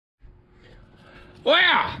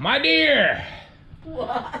Well, my dear.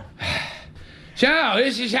 What? So,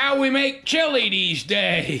 this is how we make chili these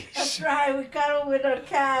days. That's right, we got it with our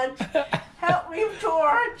cat. Help me,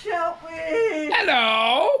 Torch, help me.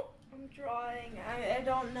 Hello. I'm drawing. I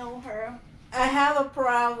don't know her. I have a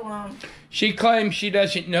problem. She claims she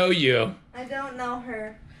doesn't know you. I don't know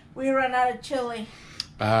her. We run out of chili.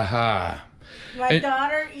 Uh-huh. My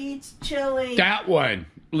daughter eats chili. That one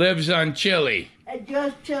lives on chili. And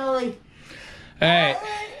just chili. Hey,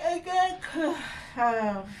 I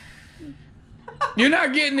got... you're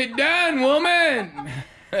not getting it done, woman.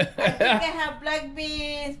 I think I have black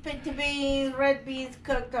beans, pinto beans, red beans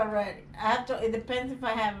cooked already. I have to. It depends if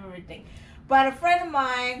I have everything. But a friend of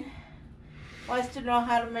mine wants to know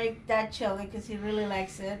how to make that chili because he really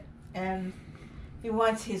likes it, and he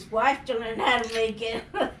wants his wife to learn how to make it.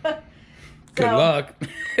 Good luck.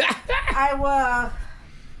 I will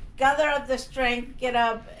gather up the strength, get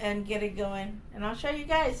up, and get it going, and I'll show you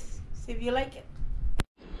guys. See if you like it.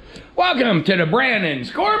 Welcome to the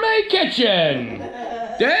Brandon's Gourmet Kitchen.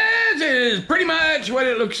 This is pretty much what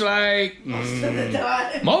it looks like. Most of the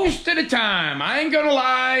time. Most of the time. I ain't gonna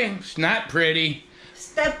lie, it's not pretty.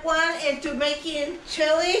 Step one into making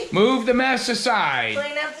chili. Move the mess aside.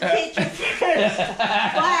 Clean up the kitchen first.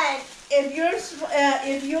 But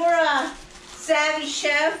if you're a savvy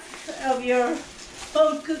chef of your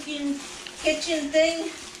home cooking kitchen thing,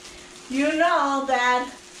 you know that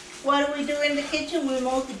what do we do in the kitchen? We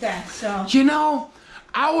multitask. So You know,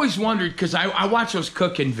 I always wondered, because I watch those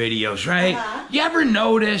cooking videos, right? You ever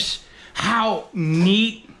notice how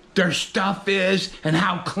neat their stuff is and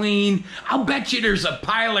how clean? I'll bet you there's a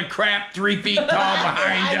pile of crap 3 feet tall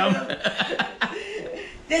behind them.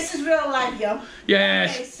 This is real life, yo.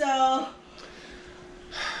 Yes. Okay, so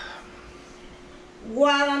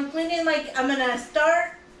while I'm cleaning, I'm gonna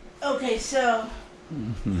start. Okay, so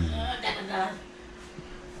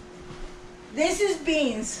this is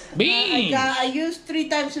beans. Beans. I used 4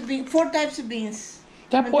 types of beans.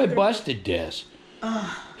 That boy busted this.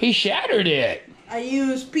 He shattered it. I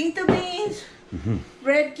use pinto beans,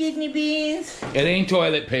 red kidney beans, It ain't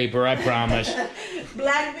toilet paper, I promise.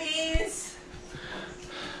 black beans.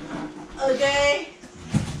 Okay,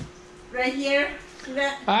 right here. See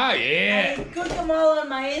that? Oh, yeah. I cook them all on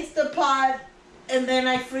my Instapot, and then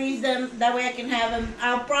I freeze them. That way I can have them.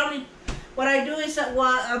 What I do is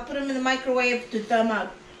I'll put them in the microwave to thaw them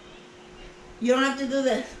out. You don't have to do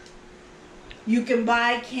this. You can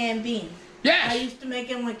buy canned beans. Yes. I used to make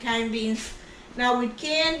them with canned beans. Now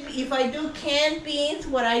if I do canned beans,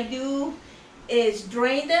 what I do is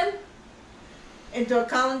drain them into a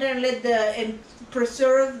colander and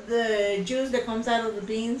preserve the juice that comes out of the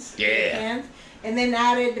beans. Yeah. Cans, and then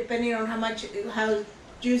add it depending on how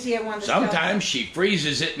juicy I want the stuff. Sometimes she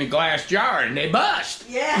freezes it in a glass jar and they bust.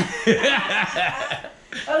 Yeah.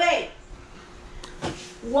 Okay.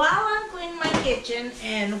 While I'm cleaning my kitchen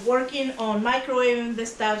and working on microwaving the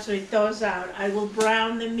stuff so it thaws out, I will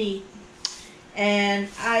brown the meat. And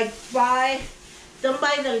don't buy the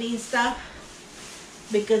lean stuff,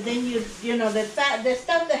 because then you know the stuff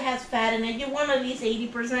that has fat in it, you want at least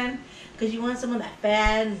 80%, because you want some of that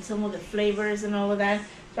fat and some of the flavors and all of that.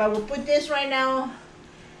 So I will put this right now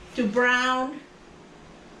to brown,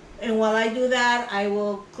 and while I do that, I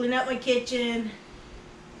will clean up my kitchen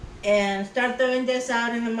and start throwing this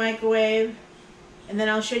out in the microwave, and then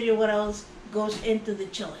I'll show you what else goes into the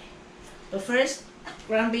chili. But first,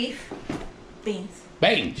 ground beef, beans.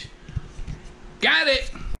 Beans. Got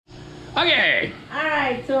it. Okay.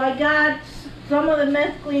 Alright, so I got some of the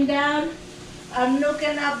mess cleaned down. I'm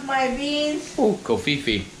nooking up my beans. Ooh,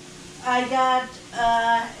 kofifi. I got,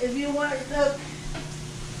 if you want to look,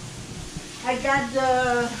 I got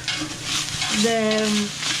the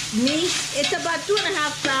meat. It's about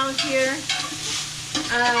 2.5 pounds here.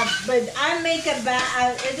 But I make a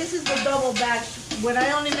batch. This is the double batch. When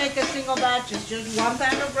I only make a single batch, it's just 1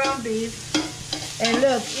 pound of ground beef. And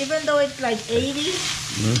look, even though it's like 80,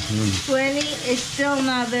 20, it's still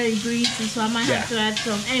not very greasy, so I might have to add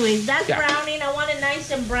some. Anyways, that's browning. I want it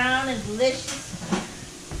nice and brown and delicious.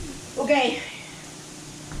 Okay.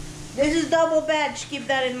 This is double batch, keep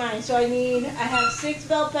that in mind. So I have 6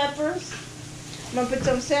 bell peppers. I'm gonna put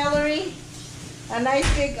some celery, a nice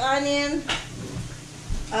big onion,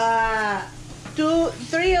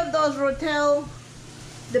 3 of those Rotel,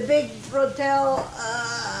 the big Rotel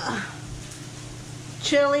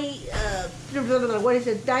chili, what is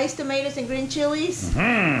it, diced tomatoes and green chilies, 2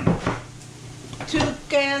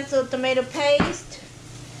 cans of tomato paste,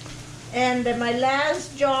 and my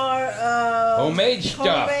last jar of Homemade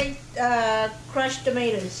stuff. crushed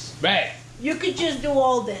tomatoes. Right. You could just do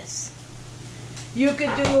all this. You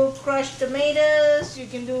could do crushed tomatoes. You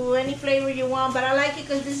can do any flavor you want, but I like it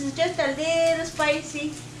because this is just a little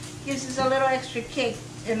spicy. Gives us a little extra kick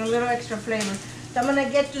and a little extra flavor. So I'm gonna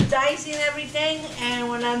get to dicing everything, and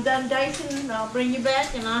when I'm done dicing, I'll bring you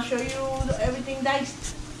back and I'll show you everything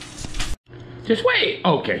diced. Just wait.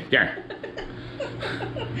 Okay, there.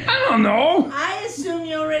 I don't know. I assume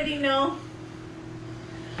you already know.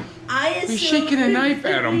 You're shaking a knife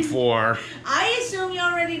at him for. I assume you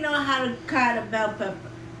already know how to cut a bell pepper.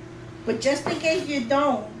 But just in case you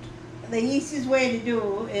don't, the easiest way to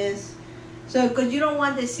do is, so because you don't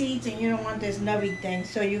want the seeds and you don't want this nubby thing.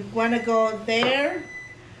 So you want to go there.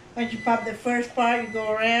 Once you pop the first part, you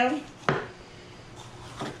go around.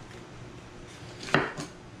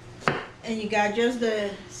 And you got just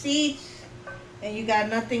the seeds. And you got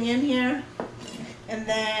nothing in here. And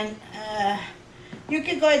then you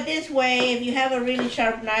can go this way. If you have a really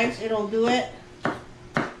sharp knife, it'll do it.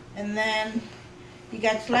 And then you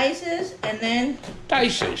got slices and then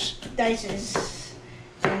Dices.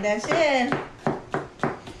 And that's it.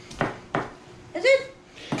 That's it.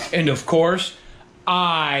 And of course,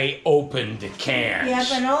 I opened the cans.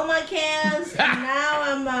 Yep, and all my cans. And now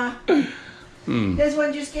I'm this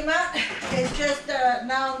one just came out. It's just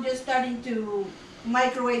now I'm just starting to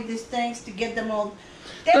microwave these things to get them all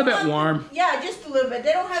a little bit warm. Yeah, just a little bit.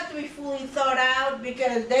 They don't have to be fully thawed out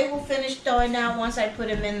because they will finish thawing out once I put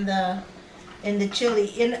them in the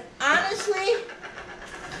chili. And honestly,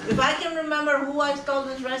 if I can remember who I stole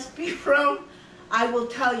this recipe from, I will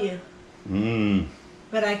tell you.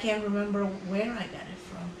 But I can't remember where I got it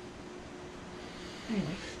from.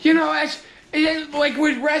 Anyway. You know, like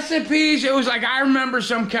with recipes, it was like I remember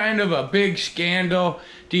some kind of a big scandal.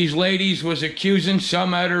 These ladies was accusing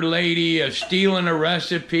some other lady of stealing a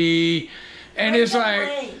recipe. And it's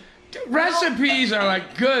like, recipes are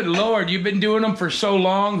like, good Lord, you've been doing them for so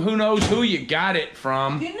long. Who knows who you got it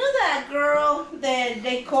from? You know that girl that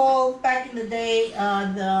they called back in the day,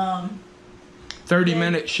 the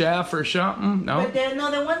 30-minute chef or something? No? But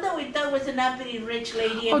the one that we thought was an uppity rich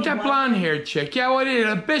lady. Oh, that blonde-haired chick. Yeah, what is it?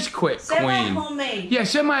 A biscuit queen. Semi-homemade. Yeah,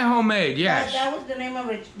 semi-homemade, yes. That was the name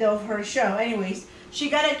of her show. Anyways, she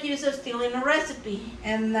got accused of stealing a recipe.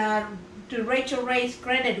 And to Rachel Ray's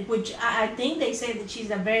credit, which I think they say that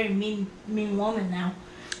she's a very mean woman now.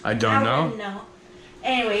 I don't know. Wouldn't know.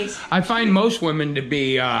 Anyways. I find most women to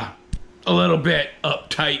be a little bit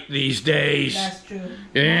uptight these days. That's true.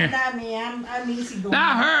 Yeah. Not me. I'm easy going.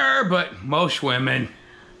 Not her, but most women.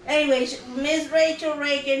 Anyways, Miss Rachel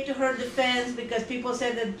Ray came to her defense because people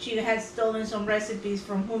said that she had stolen some recipes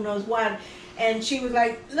from who knows what. And she was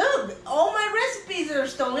like, look, all my recipes are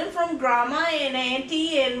stolen from grandma and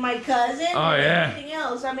auntie and my cousin and everything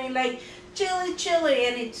else. I mean, like, chili.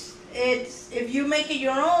 And it's if you make it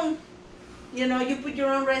your own, you know, you put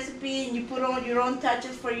your own recipe and you put on your own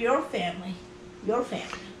touches for your family. Your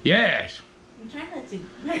family. Yes. I'm trying not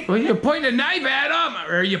to. Well, you're pointing a knife at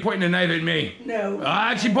him, or are you pointing a knife at me? No.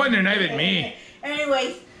 She's pointing a knife at me.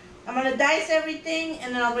 Anyways, I'm going to dice everything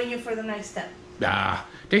and then I'll bring you for the next step.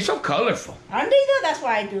 They're so colorful. Aren't they though? That's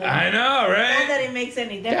why I do it. I know, right? Not that it makes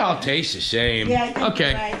any difference. They all taste the same. Yeah, I think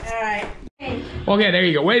okay. you're right. All right. Hey. Okay, there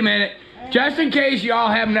you go. Wait a minute. Just in case y'all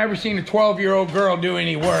have never seen a 12-year-old girl do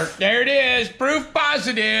any work, there it is. Proof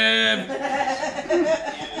positive.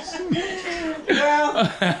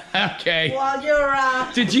 Well, okay. while you're,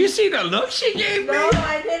 Did you see the look she gave me? no,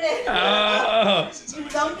 I didn't. Oh.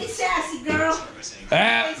 Don't be sassy, girl.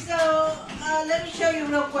 Ah. Okay, so let me show you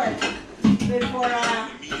real quick before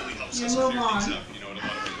you move on.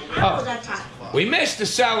 Oh, that's hot. We missed the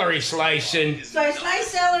celery slicing. So I slice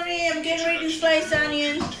celery. I'm getting ready to slice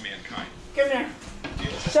onions. Come here.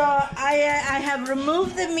 So I have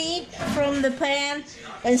removed the meat from the pan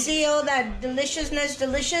and see all that deliciousness.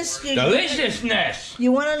 Deliciousness.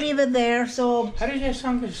 You want to leave it there. So How does that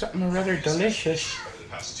sound like something rather delicious?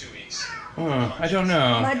 I don't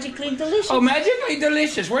know. magically delicious. Oh, magically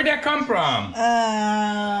delicious. Where'd that come from?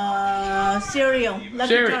 Cereal.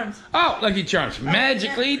 Lucky Charms. Oh, Lucky Charms.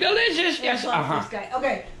 Magically delicious. Yes. This guy.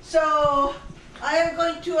 Okay. So I am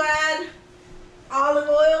going to add olive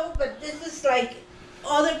oil, but this is like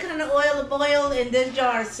other kind of oil in this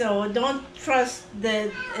jar, so don't trust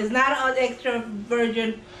it's not extra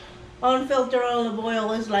virgin unfiltered olive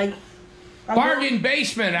oil. It's like bargain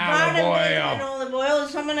basement olive oil.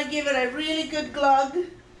 So I'm gonna give it a really good glug.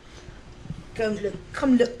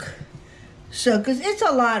 Come look. So, cause it's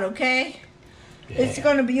a lot, okay? Yeah. It's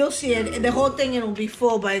gonna be, you'll see it, the whole thing, it'll be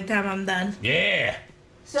full by the time I'm done. Yeah.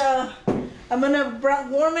 So I'm gonna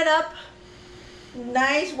warm it up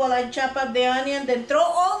nice while I chop up the onion, then throw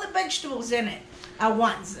all the vegetables in it at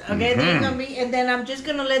once. Okay, and then I'm just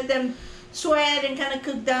gonna let them sweat and kind of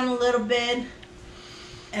cook down a little bit.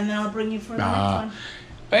 And then I'll bring you for the next one.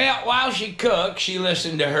 Well, while she cooks, she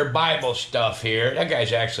listened to her Bible stuff here. That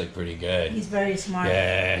guy's actually pretty good. He's very smart.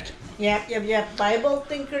 Yeah. Yep. Bible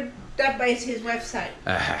Thinker, that is his website.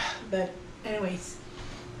 But anyways,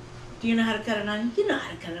 do you know how to cut an onion? You know how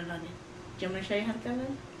to cut an onion. Do you want me to show you how to cut an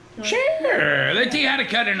onion? Sure. Let's see how to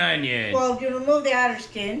cut an onion. Well, you remove the outer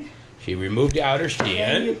skin. She removed the outer skin.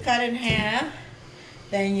 Then you cut in half.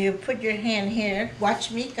 Then you put your hand here.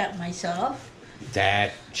 Watch me cut myself.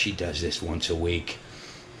 She does this once a week.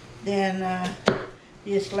 Then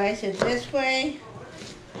you slice it this way.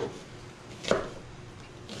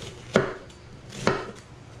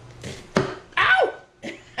 Ow!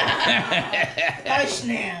 Hush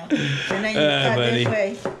now. And then you cut buddy. this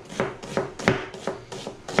way.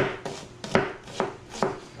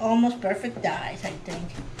 Almost perfect dies, I think.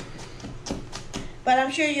 But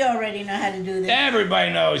I'm sure you already know how to do this.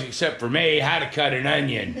 Everybody knows, except for me, how to cut an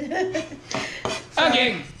onion.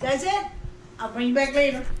 Okay. That's it. I'll bring you back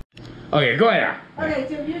later. Okay, go ahead. Okay,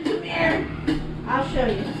 so you come here. I'll show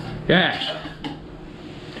you. Yeah.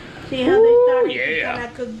 See how they started yeah. to kind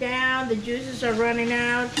of cook down? The juices are running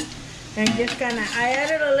out. And just kind of, I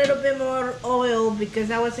added a little bit more oil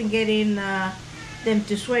because I wasn't getting them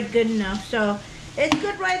to sweat good enough. So it's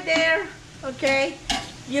good right there, okay?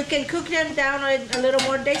 You can cook them down a little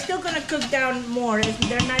more. They're still gonna cook down more.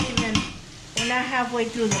 They're not halfway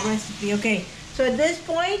through the recipe, okay? So at this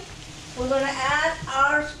point, we're gonna add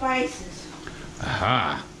our spices.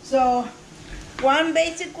 Aha. So, one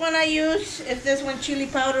basic one I use is this one, chili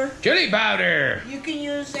powder. Chili powder. You can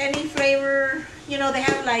use any flavor. You know, they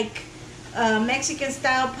have like Mexican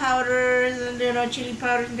style powders and chili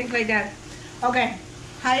powders and things like that. Okay,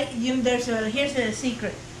 here's the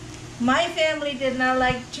secret. My family did not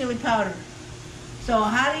like chili powder. So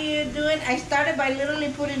how do you do it? I started by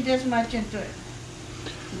literally putting this much into it.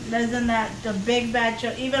 Less than that, the big batch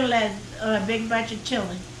of, even less, a big batch of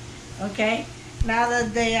chili. Okay? Now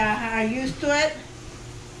that they are used to it,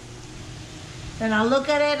 then I look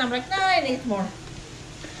at it and I'm like, no, I need more.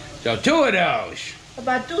 So 2 of those.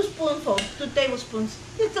 About 2 spoonfuls, 2 tablespoons.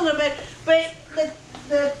 Just a little bit. But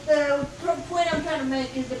the point I'm trying to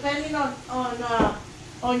make is depending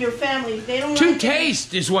on your family. If they don't To like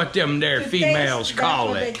taste is what them there females taste,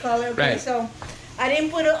 call that's it. what they call it. Okay, Right. so I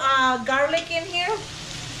didn't put garlic in here.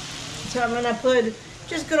 So I'm gonna put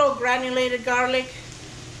just good old granulated garlic.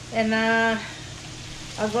 And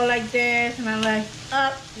I'll go like this and I'm like,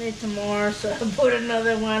 need some more. So I put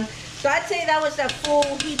another one. So I'd say that was a full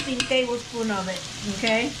heaping tablespoon of it,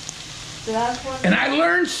 okay? So that's one. And I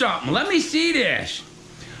learned something. Let me see this.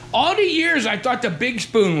 All the years I thought the big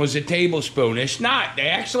spoon was a tablespoon. It's not. They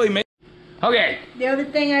actually make... Okay. The other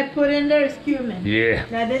thing I put in there is cumin. Yeah.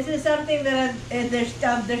 Now this is something that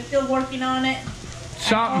they're still working on it.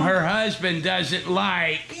 Something her husband doesn't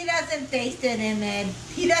like. He doesn't taste it in it.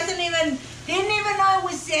 He didn't even know it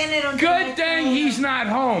was in it. Good thing he's not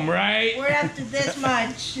home, right? We're up to this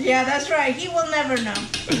much. Yeah, that's right. He will never know.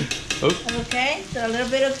 Oops. Okay, so a little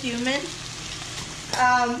bit of cumin.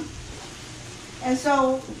 And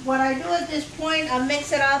so what I do at this point, I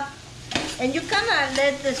mix it up, and you kind of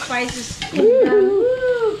let the spices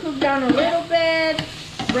cook down a little bit,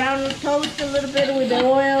 toast a little bit with the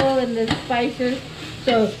oil and the spices,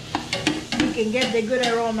 so you can get the good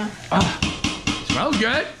aroma. Smells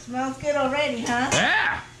good. Smells good already, huh?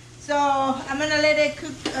 Yeah. So I'm gonna let it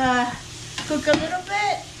cook a little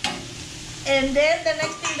bit, and then the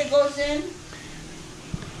next thing that goes in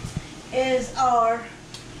is our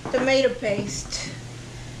tomato paste,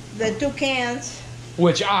 the 2 cans.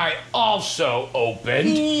 Which I also opened.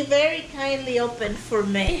 He very kindly opened for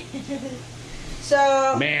me.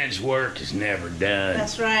 So Man's work is never done.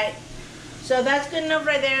 that's right. So that's good enough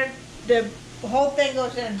right there. The whole thing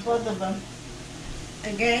goes in, both of them.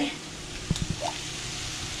 Okay?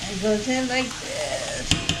 It goes in like this.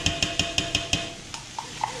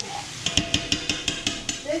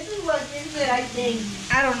 This is what gives it, I think,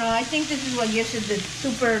 I don't know, I think this is what gives it the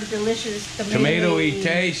super delicious Tomatoey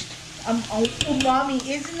taste. Umami,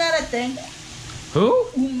 isn't that a thing? Who?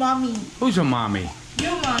 Umami. Who's a mommy?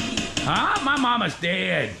 Your mommy. Huh? My mama's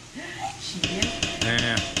dead. She is.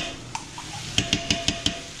 Yeah.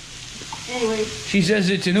 Anyway, She says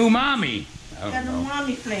it's an umami. I got don't know.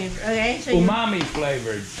 umami flavor, okay? So Umami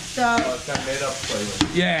flavored. So, It's got made up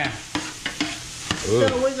flavor. Yeah.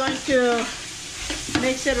 so we're going to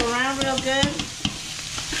mix it around real good.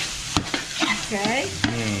 Okay.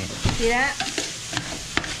 See that?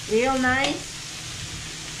 Real nice.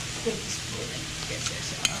 Get the spoon and get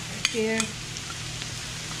this off right here.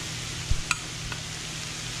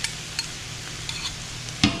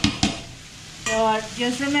 So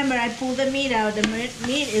just remember, I pulled the meat out. The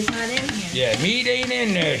meat is not in here. Yeah, meat ain't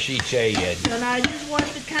in there, she said. So now I just want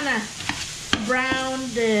to kind of brown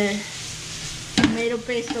the tomato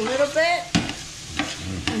paste a little bit.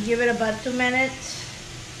 And give it about 2 minutes.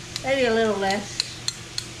 Maybe a little less.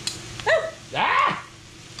 Woo! Ah!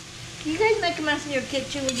 You guys make a mess in your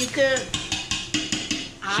kitchen when you cook?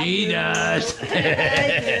 She does.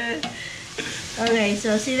 I do. Okay,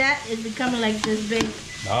 so see that? It's becoming like this big.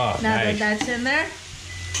 Oh, Now nice. that that's in there.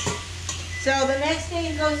 So the next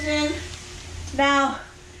thing goes in. Now,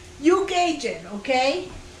 you gauge it, okay?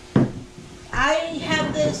 I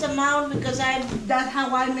have this amount because that's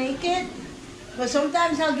how I make it. But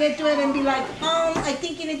sometimes I'll get to it and be like, I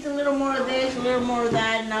think it needs a little more of this, a little more of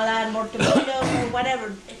that, and I'll add more tomatoes or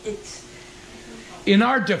whatever. It's In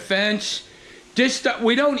our defense, this stuff,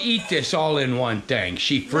 we don't eat this all in one thing.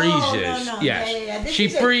 She freezes. No. Yes. Yeah. This She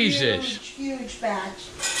is freezes. a huge batch.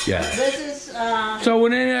 Yeah. This is So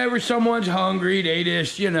whenever someone's hungry, they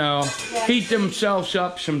just, Yeah. heat themselves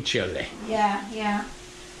up some chili. yeah.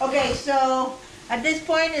 Okay, so at this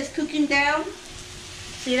point it's cooking down.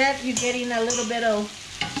 See that? You're getting a little bit of,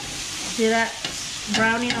 see that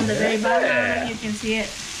browning on the very bottom? I don't know if you can see it.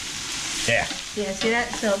 Yeah. Yeah, see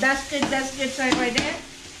that? So that's good side right there.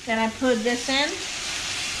 Then I put this in.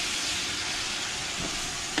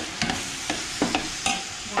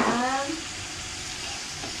 1,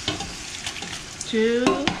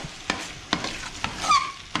 2.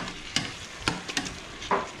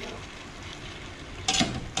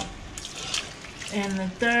 And the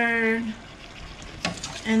third.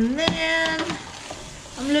 And then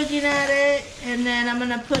I'm looking at it, and then I'm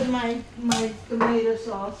gonna put my tomato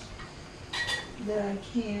sauce that I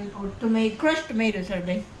can, or crushed tomatoes, are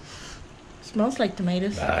they? Smells like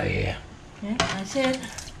tomatoes. Oh, yeah. Yeah, that's it.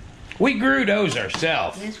 We grew those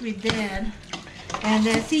ourselves. Yes, we did. And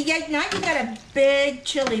then see, yeah, now you got a big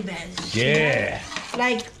chili bed. Yeah.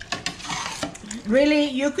 Like, really,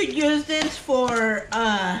 you could use this for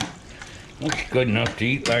Looks good enough to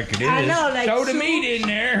eat like it is. I know, like throw the soup. meat in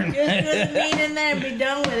there. Just put the meat in there and be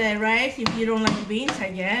done with it, right? If you don't like beans, I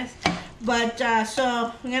guess. But,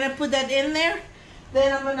 so I'm gonna put that in there.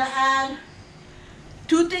 Then I'm gonna add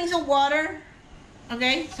 2 things of water.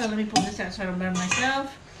 Okay, so let me put this out so I don't burn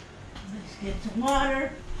myself. Let's get some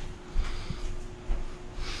water.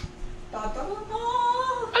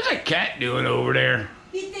 What's that cat doing over there?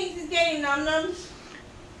 He thinks he's getting num-nums.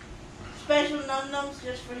 Special num-nums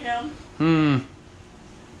just for him.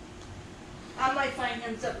 I might find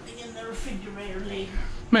him something in the refrigerator later.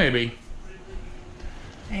 Maybe.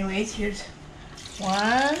 Anyways, here's 1.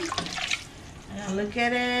 And look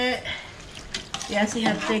at it. Yeah, see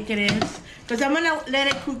how thick it is. Because I'm going to let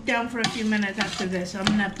it cook down for a few minutes after this. I'm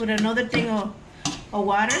going to put another thing of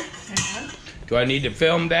water. Hang on. Do I need to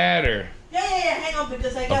film that or? Yeah. Hang on,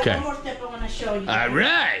 because I got Okay. one more step I want to show you. All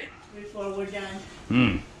right. Before we're done.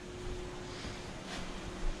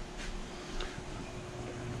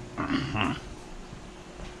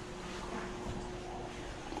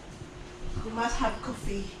 You must have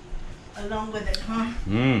coffee along with it, huh?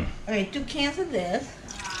 Okay, 2 cans of this.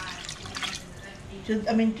 2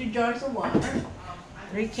 jars of water.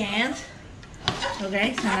 3 cans.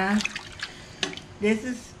 Okay, so now this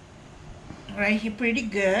is right here pretty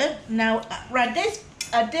good. Now,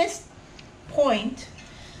 at this point,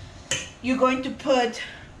 you're going to put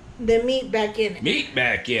the meat back in it. Meat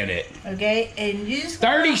back in it. Okay, and you just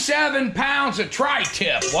 37 pounds of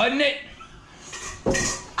tri-tip, wasn't it?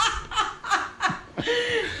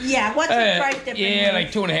 Yeah, what's a tri-tip? Yeah,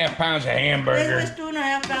 like 2.5 pounds of hamburger. This was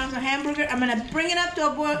 2.5 pounds of hamburger. I'm gonna bring it up to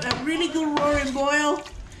a really good roaring boil,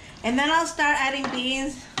 and then I'll start adding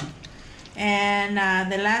beans and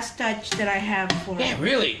the last touch that I have for Yeah,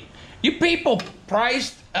 really. You people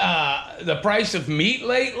priced the price of meat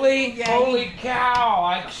lately? Yeah, Holy cow!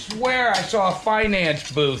 I swear I saw a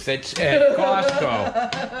finance booth at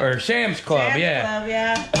Costco or Sam's Club. Sam's Yeah. Club,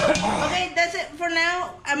 yeah. Okay, that's it for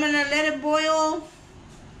now. I'm gonna let it boil.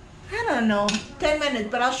 I don't know, 10 minutes,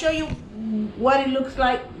 but I'll show you what it looks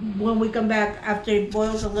like when we come back after it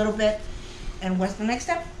boils a little bit. And what's the next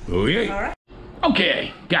step? Oh yeah. All right.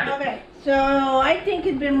 Okay, got it. Okay, so I think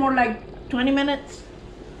it's been more like 20 minutes.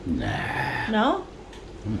 Nah, No?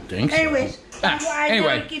 I don't think so. Anyways, I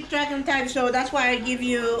anyway. gotta keep track of time, so that's why I give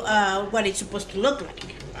you what it's supposed to look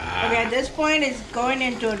like. Okay, at this point, it's going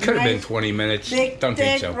into a Could have been nice, 20 minutes. big, Don't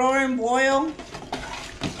think thick, so. roaring boil.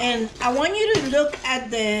 And I want you to look at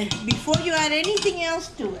before you add anything else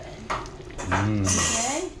to it.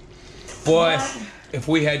 Okay? Boy, if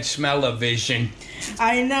we had smell-o-vision.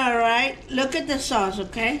 I know, right? Look at the sauce,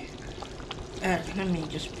 okay? Let me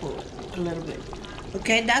just pull it a little bit.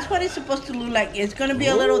 Okay, that's what it's supposed to look like. It's gonna be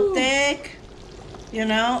a little thick. You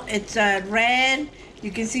know, it's red.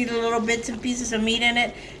 You can see the little bits and pieces of meat in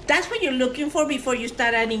it. That's what you're looking for before you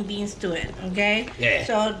start adding beans to it, okay? Yeah.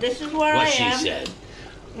 So this is where I am. What she said.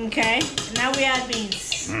 Okay, now we add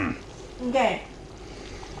beans. Okay,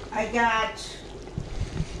 I got,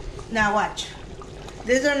 now watch.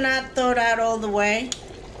 These are not thawed out all the way.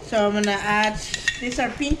 So I'm gonna add, these are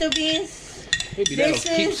pinto beans. Maybe that'll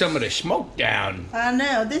keep some of the smoke down. I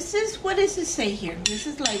know, this is, what does it say here? This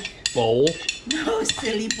is like. Bowl. No,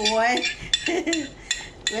 silly boy.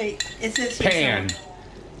 Wait, it says Pan. Here,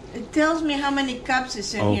 it tells me how many cups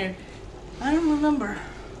is in here. I don't remember.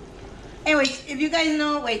 Anyways, if you guys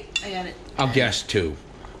know, wait, I got it. I'll guess 2.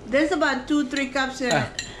 There's about 2-3 cups in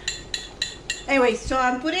it. Anyway, so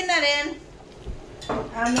I'm putting that in.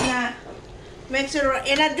 I'm gonna mix it around.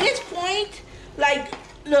 And at this point, like,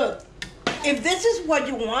 look, if this is what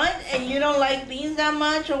you want and you don't like beans that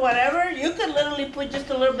much or whatever, you could literally put just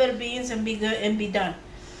a little bit of beans and be good and be done.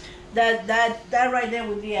 That right there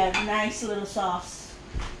would be a nice little sauce.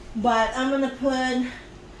 But I'm gonna put,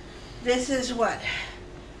 this is what?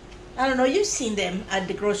 I don't know, you've seen them at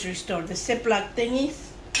the grocery store, the Ziploc thingies.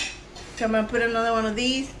 So I'm gonna put another one of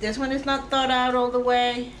these. This one is not thawed out all the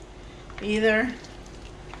way either.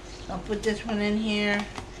 I'll put this one in here.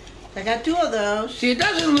 I got 2 of those. See, it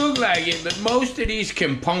doesn't look like it, but most of these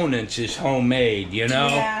components is homemade, you know?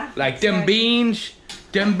 Yeah, like them beans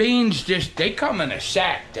just, they come in a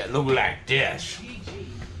sack that look like this.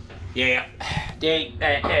 Yeah,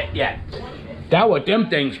 yeah. That's what them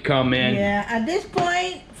things come in. Yeah, at this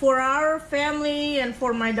point, for our family and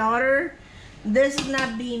for my daughter, this is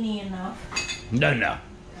not beany enough. No.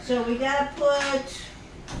 So we gotta put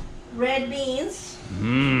red beans.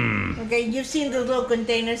 Okay, you've seen the little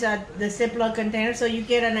containers at the Ziploc container, so you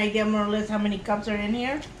get an idea more or less how many cups are in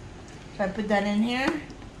here. So I put that in here.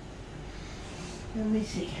 Let me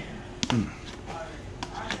see.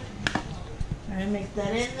 I mix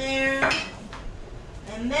that in there.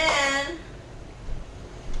 And then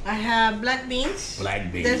I have black beans.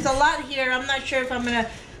 Black beans. There's a lot here. I'm not sure if I'm gonna.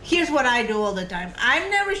 Here's what I do all the time. I'm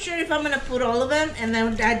never sure if I'm gonna put all of them, and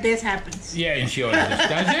then this happens. Yeah, and she always just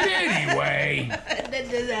does it anyway. Then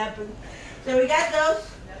this happens. So we got those.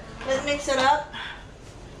 Let's mix it up.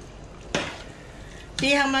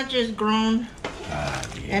 See how much is grown? Yeah.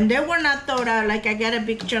 And they were not thawed out. Like I got a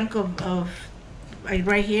big chunk of like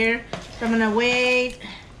right here. So I'm gonna wait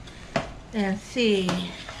and see.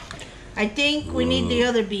 I think we need the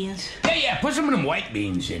other beans. Yeah, put some of them white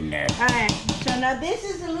beans in there. Alright, so now this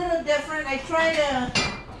is a little different. I try to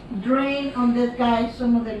drain on this guy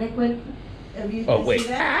some of the liquid. If you can see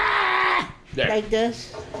that. There. Like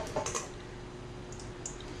this.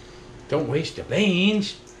 Don't waste the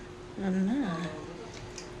beans. I'm not.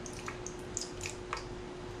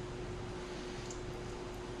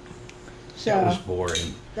 So, That was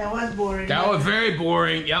boring. that was boring. That was very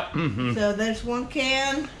boring. Yep. So there's one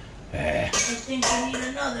can. I think we need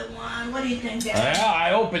another one. What do you think, Dad? Well,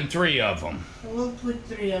 I opened 3 of them. We'll put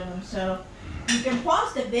 3 of them. So you can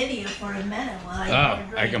pause the video for a minute while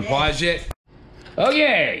I can pause it.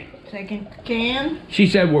 Okay. Second can. She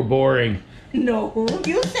said we're boring. No,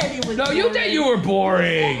 you said it was. No, boring. you said you were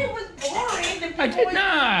boring. You said it was boring. The people I did were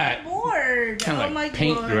not. Bored. Kind Oh of my like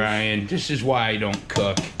paint gosh. drying. This is why I don't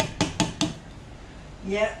cook.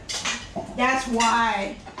 Yep. That's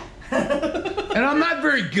why. And I'm not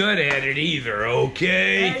very good at it either,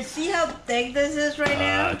 okay? See how thick this is right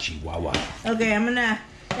now? Chihuahua. Okay, I'm gonna,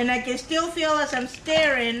 and I can still feel as I'm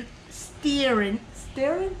stirring.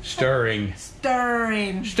 Stirring.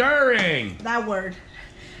 That word.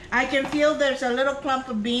 I can feel there's a little clump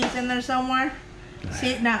of beans in there somewhere.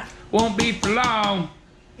 See it now. Won't be for long.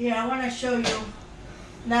 Yeah, I want to show you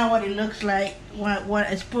now what it looks like. What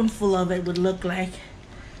a spoonful of it would look like.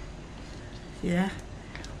 Yeah.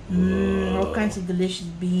 All kinds of delicious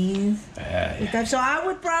beans. Okay, so I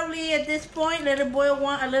would probably at this point let it boil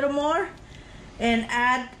a little more, and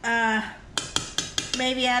add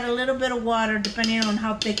maybe add a little bit of water depending on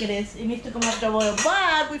how thick it is. It needs to come up to boil.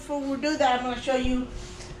 But before we do that, I'm gonna show you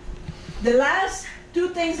the last 2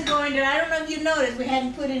 things are going there. I don't know if you noticed we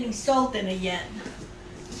hadn't put any salt in it yet.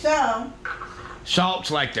 So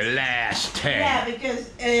Salt's like the last thing. yeah, because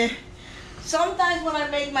sometimes when I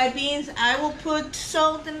make my beans, I will put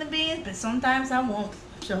salt in the beans, but sometimes I won't.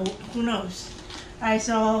 So who knows? All right,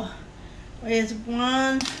 so it's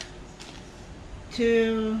 1,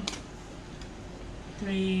 2,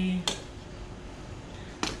 3.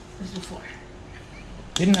 This is 4.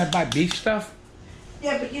 Didn't I buy beef stuff?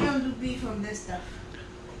 Yeah, but you don't do beef from this stuff.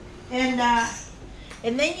 And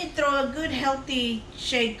And then you throw a good healthy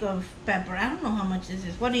shake of pepper. I don't know how much this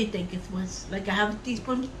is. What do you think it was? Like a half a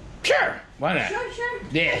teaspoon? Sure. Why not? Sure.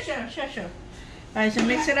 Yeah. Sure. Alright, so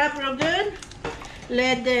mix it up real good.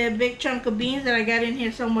 Let the big chunk of beans that I got in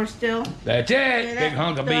here somewhere still. That's it. Big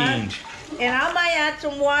hunk of beans. And I might add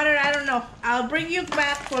some water. I don't know. I'll bring you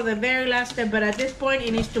back for the very last step, but at this point,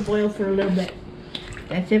 it needs to boil for a little bit.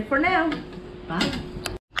 That's it for now. Bye.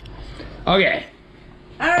 Okay.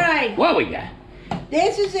 Alright. What we got?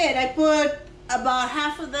 This is it. I put about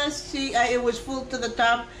half of this. See, it was full to the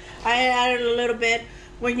top. I added a little bit.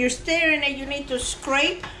 When you're stirring it, you need to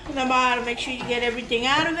scrape the bottom. Make sure you get everything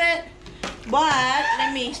out of it. But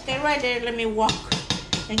let me stay right there. Let me walk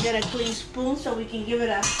and get a clean spoon so we can give it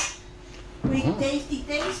a quick tasty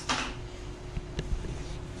taste.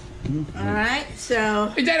 All right,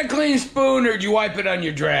 so. Is that a clean spoon or did you wipe it on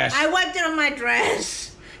your dress? I wiped it on my dress.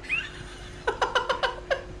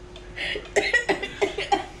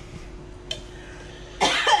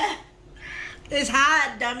 It's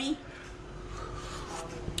hot, dummy.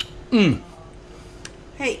 Hey,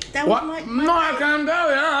 that was my No, I can't go,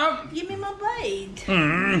 yeah. Give me my bite.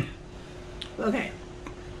 Okay.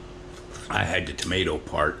 I had the tomato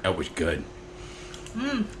part. That was good.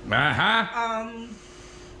 Let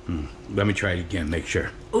me try it again, make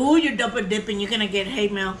sure. Ooh, you're double dipping. You're gonna get hay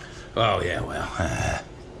milk. Oh, yeah, well.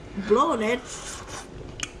 Blowing it.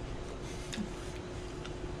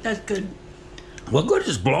 That's good. What good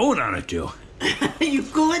is blowing on it do? You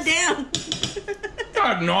cool it down.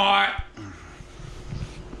 I'm not.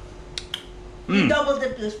 You double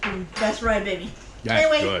dip the spoon. That's right, baby. That's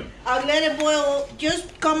anyway, good. I'll let it boil.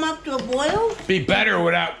 Just come up to a boil. Be better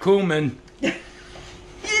without cumin. You didn't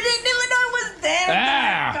even know it was there.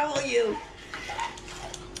 Ah. I told you.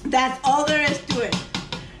 That's all there is to it.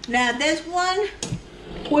 Now this one,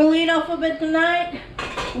 we'll eat off of it tonight.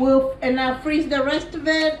 And I'll freeze the rest of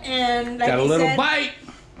it. And like Got a you little said, bite.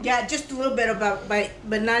 Yeah, just a little bit of a bite,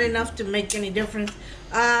 but not enough to make any difference.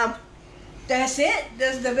 That's it.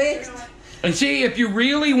 That's the mix. And see, if you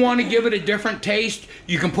really want to give it a different taste,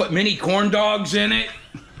 you can put mini corn dogs in it.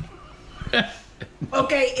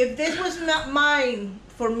 Okay, if this was not mine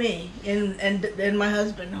for me and my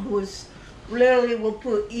husband, who was literally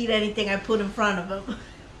will eat anything I put in front of him,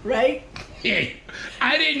 right?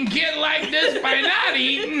 I didn't get like this by not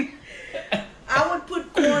eating. I would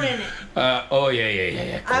put corn in it. Oh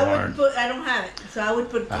yeah. Corn. I don't have it, so I would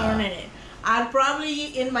put corn in it. I'd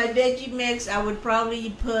probably, in my veggie mix, I would probably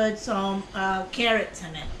put some carrots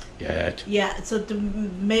in it. Yeah, so to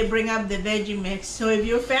may bring up the veggie mix. So if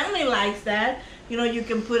your family likes that, you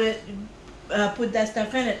can put that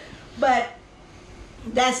stuff in it. But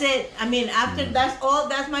that's it. I mean, after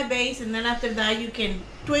that's my base, and then after that you can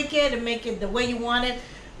tweak it and make it the way you want it.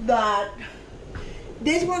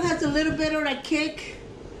 This one has a little bit of a kick.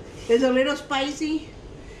 It's a little spicy,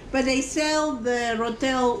 but they sell the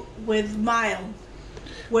rotel with mild.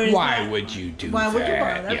 Why would you do that? Why would you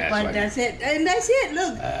bother? Yes, but that's it. And that's it.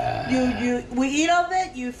 Look, we eat all of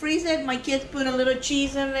it. You freeze it. My kids put a little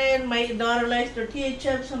cheese in it. My daughter likes tortilla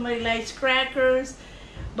chips. Somebody likes crackers.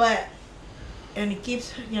 And it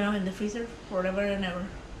keeps, in the freezer forever and ever.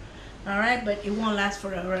 All right, but it won't last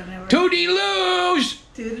forever and ever. Toodie-loos!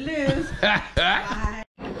 Toodaloo. Bye.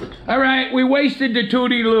 All right, we wasted the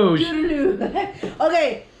toodie-loos. Toodaloo.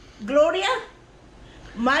 Okay, Gloria.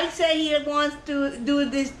 Mike said he wants to do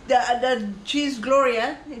this. She's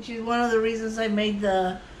Gloria, and she's one of the reasons I made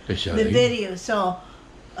the video. So,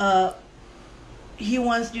 he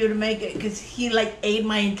wants you to make it because he ate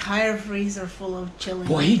my entire freezer full of chili.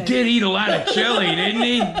 Well, he did eat a lot of chili, didn't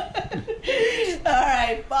he? All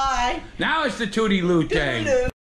right, bye. Now it's the toodie-loo thing.